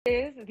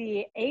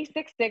the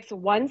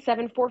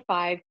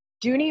A661745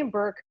 Dooney and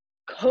Bourke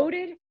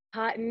coated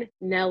cotton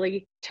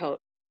Nelly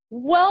tote.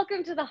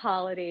 Welcome to the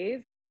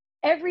holidays.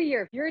 Every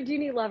year, if you're a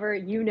Dooney lover,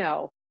 you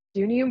know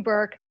Dooney and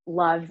Bourke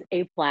loves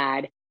a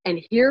plaid. And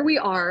here we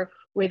are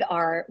with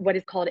our what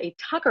is called a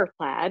Tucker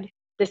plaid.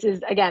 This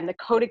is, again, the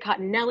coated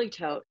cotton Nelly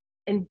tote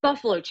in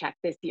buffalo check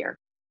this year.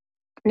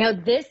 Now,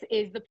 this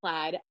is the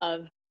plaid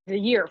of the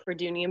year for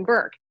Dooney and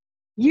Bourke.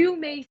 You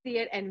may see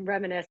it and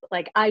reminisce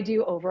like I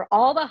do over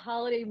all the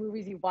holiday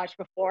movies you've watched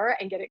before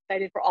and get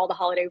excited for all the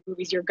holiday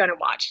movies you're going to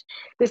watch.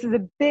 This is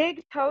a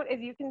big tote, as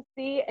you can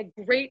see, a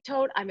great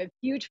tote. I'm a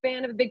huge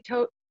fan of a big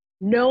tote.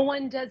 No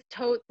one does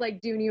totes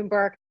like Dooney and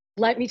Bourke.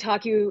 Let me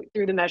talk you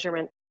through the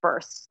measurement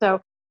first. So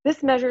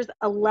this measures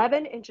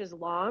 11 inches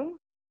long,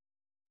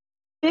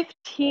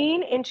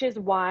 15 inches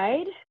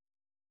wide,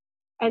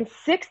 and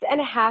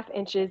 6.5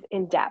 inches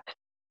in depth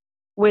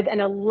with an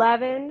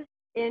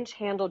 11-inch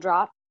handle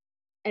drop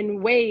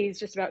and weighs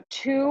just about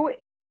 2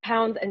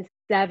 pounds and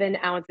 7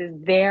 ounces.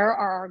 There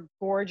are our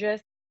gorgeous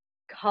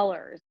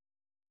colors.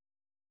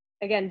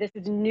 Again, this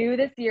is new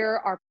this year,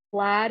 our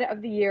plaid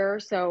of the year.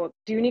 So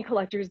Dooney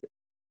collectors,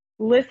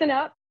 listen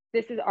up.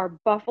 This is our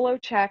buffalo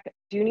check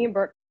Dooney and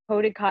Bourke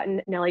coated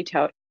cotton Nelly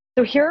tote.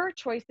 So here are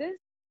choices.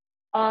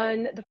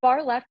 On the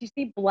far left, you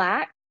see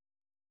black.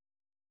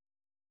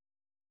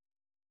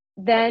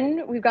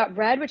 Then we've got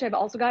red, which I've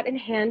also got in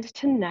hand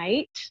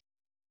tonight.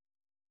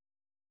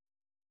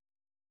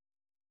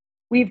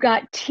 We've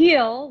got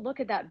teal. Look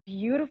at that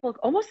beautiful,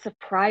 almost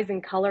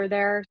surprising color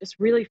there. Just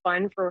really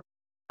fun for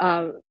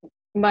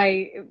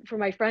my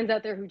friends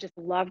out there who just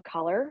love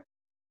color.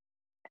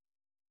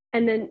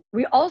 And then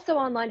we also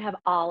online have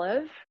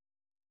olive,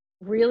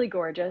 really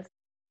gorgeous.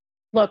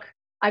 Look,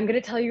 I'm going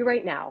to tell you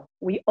right now,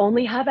 we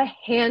only have a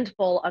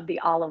handful of the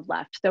olive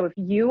left. So if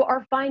you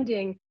are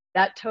finding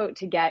that tote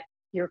to get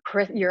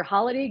your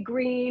holiday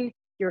green,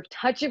 your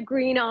touch of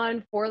green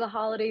on for the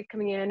holidays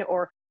coming in,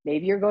 or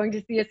maybe you're going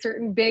to see a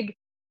certain big,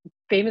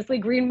 famously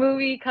green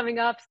movie coming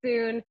up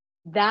soon,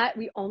 that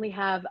we only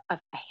have a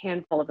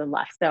handful of them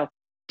left. So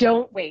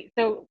don't wait.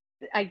 So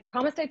I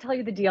promised I'd tell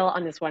you the deal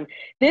on this one.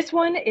 This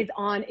one is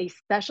on a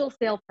special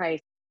sale price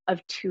of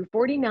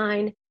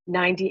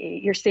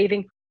 $249.98. You're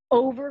saving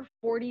over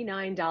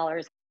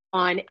 $49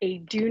 on a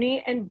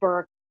Dooney and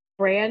Bourke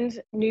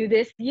brand new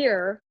this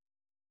year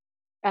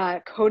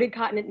coated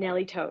cotton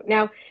Nelly tote.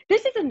 Now,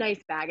 this is a nice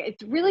bag.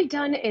 It's really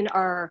done in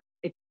our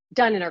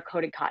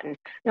coated cotton.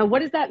 Now, what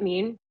does that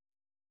mean?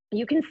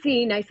 You can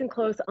see nice and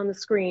close on the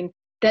screen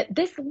that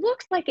this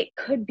looks like it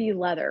could be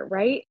leather,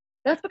 right?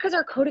 That's because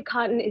our coated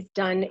cotton is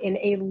done in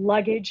a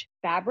luggage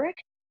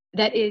fabric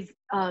that is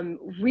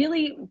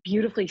really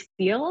beautifully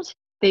sealed.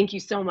 Thank you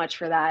so much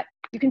for that.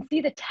 You can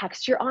see the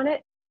texture on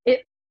it.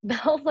 It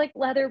smells like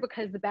leather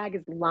because the bag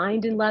is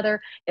lined in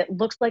leather. It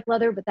looks like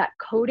leather, but that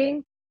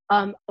coating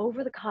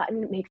over the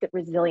cotton makes it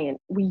resilient.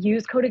 We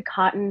use coated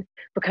cotton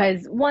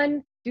because,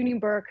 one, Dooney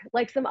and Bourke,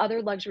 like some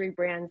other luxury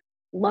brands,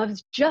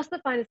 loves just the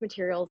finest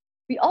materials.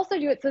 We also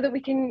do it so that we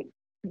can,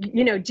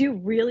 do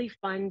really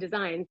fun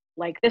designs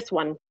like this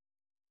one.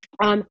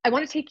 I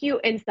want to take you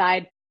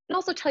inside and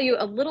also tell you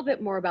a little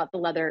bit more about the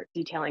leather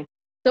detailing.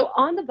 So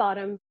on the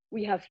bottom,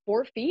 we have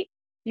 4 feet.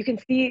 You can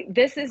see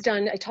this is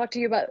done. I talked to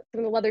you about some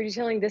of the leather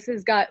detailing. This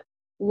has got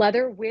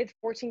leather with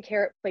 14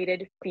 karat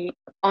plated feet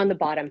on the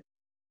bottom.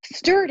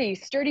 Sturdy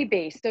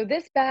base. So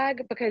this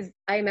bag, because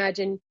I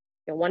imagine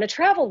you'll want to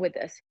travel with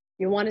this.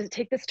 You want to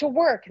take this to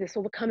work. This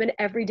will become an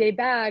everyday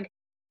bag,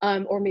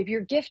 or maybe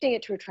you're gifting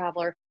it to a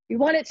traveler. You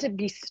want it to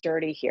be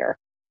sturdy here.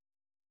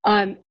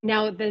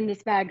 Now, then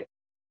this bag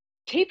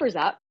tapers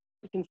up.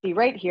 You can see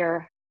right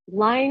here,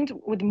 lined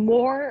with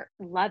more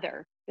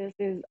leather. This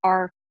is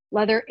our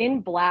leather in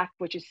black,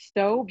 which is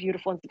so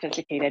beautiful and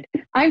sophisticated.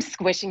 I'm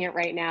squishing it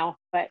right now,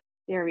 but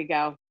there we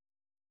go.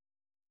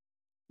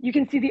 You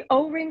can see the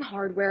O-ring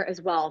hardware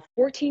as well,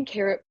 14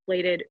 karat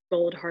plated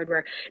gold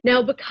hardware.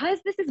 Now, because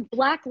this is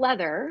black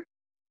leather,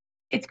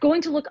 it's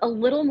going to look a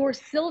little more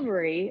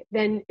silvery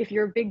than if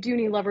you're a big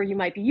Dooney lover you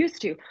might be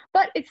used to,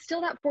 but it's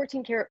still that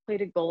 14 karat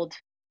plated gold,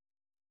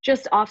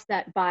 just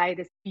offset by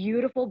this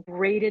beautiful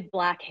braided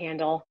black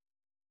handle,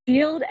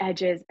 sealed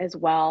edges as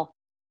well.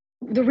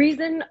 The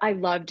reason I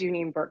love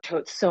Dooney and Bourke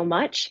totes so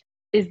much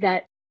is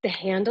that the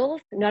handles,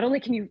 not only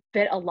can you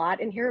fit a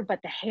lot in here, but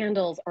the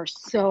handles are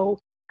so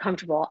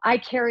comfortable. I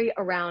carry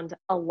around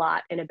a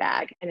lot in a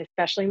bag, and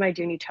especially my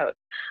Dooney totes.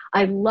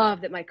 I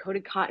love that my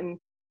coated cotton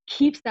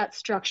keeps that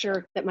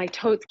structure, that my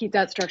totes keep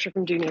that structure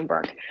from Dooney and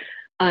Bourke,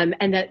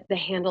 and that the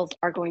handles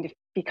are going to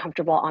be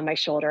comfortable on my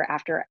shoulder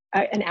after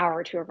an hour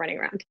or two of running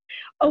around.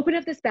 Open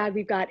up this bag.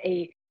 We've got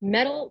a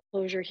metal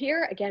closure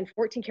here. Again,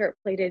 14 karat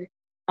plated.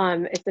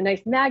 It's a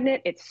nice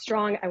magnet. It's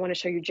strong. I want to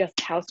show you just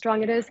how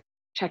strong it is.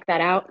 Check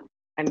that out.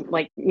 I'm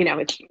like,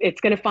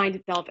 it's going to find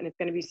itself and it's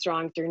going to be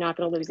strong. So you're not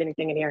going to lose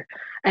anything in here.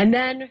 And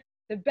then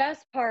the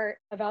best part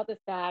about this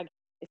bag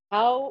is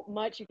how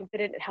much you can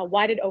fit in, how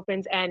wide it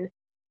opens, and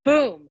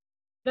boom,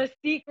 the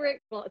secret.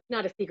 Well, it's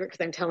not a secret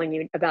because I'm telling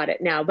you about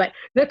it now, but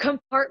the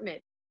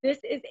compartment. This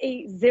is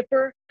a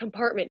zipper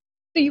compartment.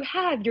 So you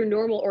have your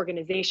normal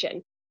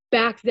organization,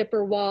 back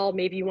zipper wall.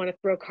 Maybe you want to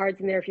throw cards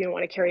in there if you don't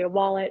want to carry a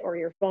wallet or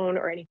your phone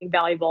or anything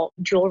valuable,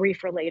 jewelry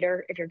for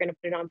later if you're going to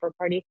put it on for a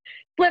party.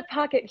 Flip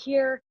pocket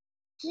here,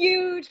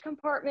 huge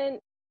compartment,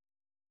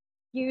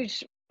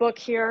 huge book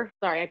here.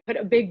 Sorry, I put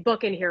a big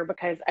book in here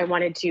because I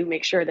wanted to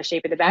make sure the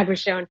shape of the bag was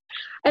shown.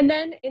 And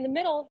then in the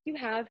middle, you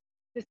have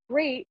this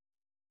great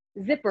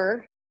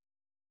zipper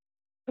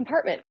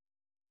compartment.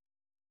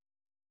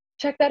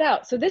 Check that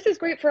out. So this is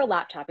great for a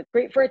laptop. It's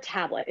great for a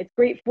tablet. It's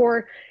great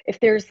for if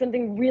there's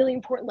something really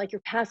important like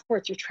your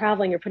passports, you're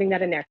traveling, you're putting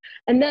that in there.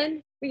 And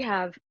then we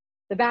have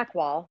the back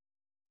wall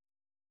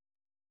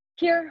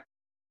here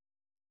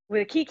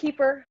with a key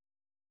keeper,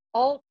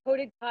 all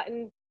coated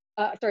cotton,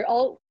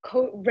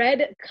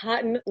 red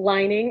cotton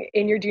lining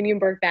in your Dooney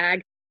and Bourke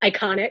bag.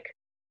 Iconic.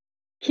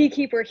 Key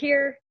keeper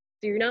here,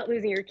 so you're not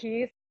losing your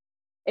keys.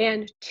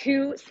 And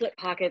 2 slip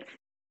pockets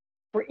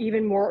for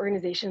even more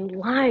organization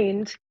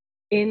lined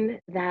in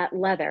that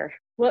leather.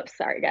 Whoops,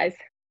 sorry guys.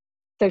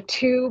 So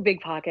 2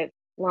 big pockets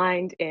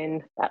lined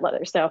in that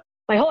leather. So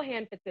my whole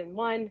hand fits in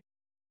one.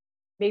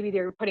 Maybe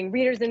they're putting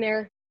readers in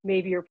there.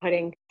 Maybe you're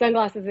putting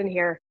sunglasses in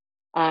here.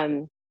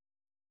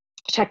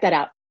 Check that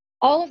out.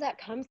 All of that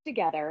comes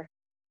together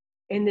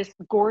in this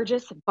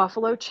gorgeous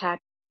buffalo check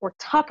or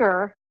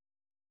tucker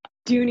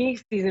Dooney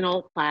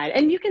seasonal plaid.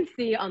 And you can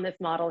see on this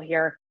model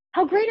here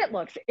how great it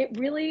looks. It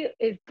really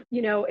is,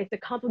 it's a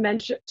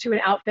compliment to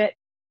an outfit.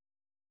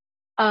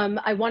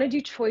 I want to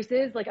do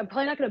choices. Like I'm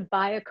probably not going to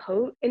buy a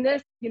coat in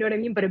this, you know what I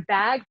mean? But a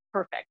bag,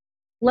 perfect.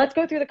 Let's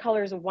go through the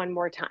colors one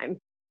more time.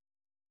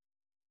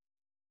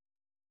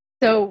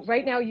 So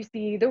right now you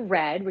see the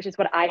red, which is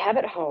what I have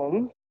at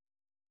home.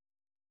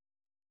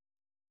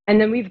 And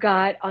then we've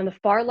got on the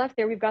far left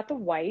there, we've got the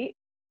white.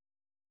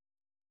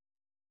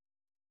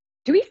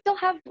 Do we still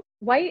have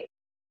white?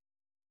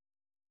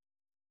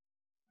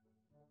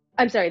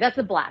 I'm sorry, that's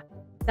the black.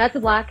 That's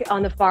the black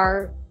on the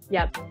far,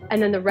 yep.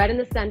 And then the red in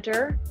the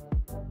center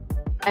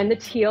and the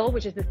teal,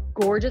 which is this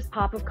gorgeous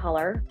pop of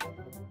color.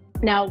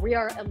 Now we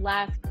are at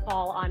last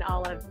call on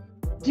olive.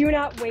 Do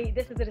not wait.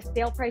 This is at a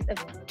sale price of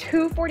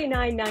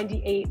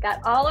 $249.98.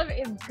 That olive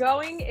is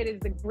going. It is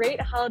the great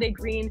holiday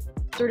green,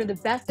 sort of the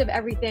best of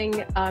everything,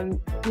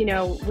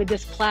 with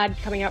this plaid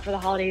coming out for the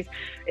holidays.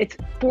 It's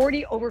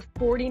over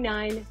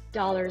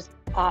 $49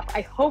 off.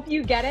 I hope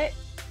you get it.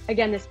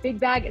 Again, this big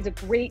bag is a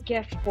great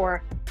gift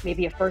for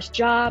maybe a first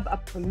job, a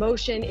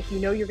promotion. If you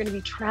know you're going to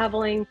be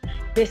traveling,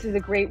 this is a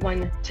great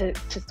one to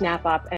snap up.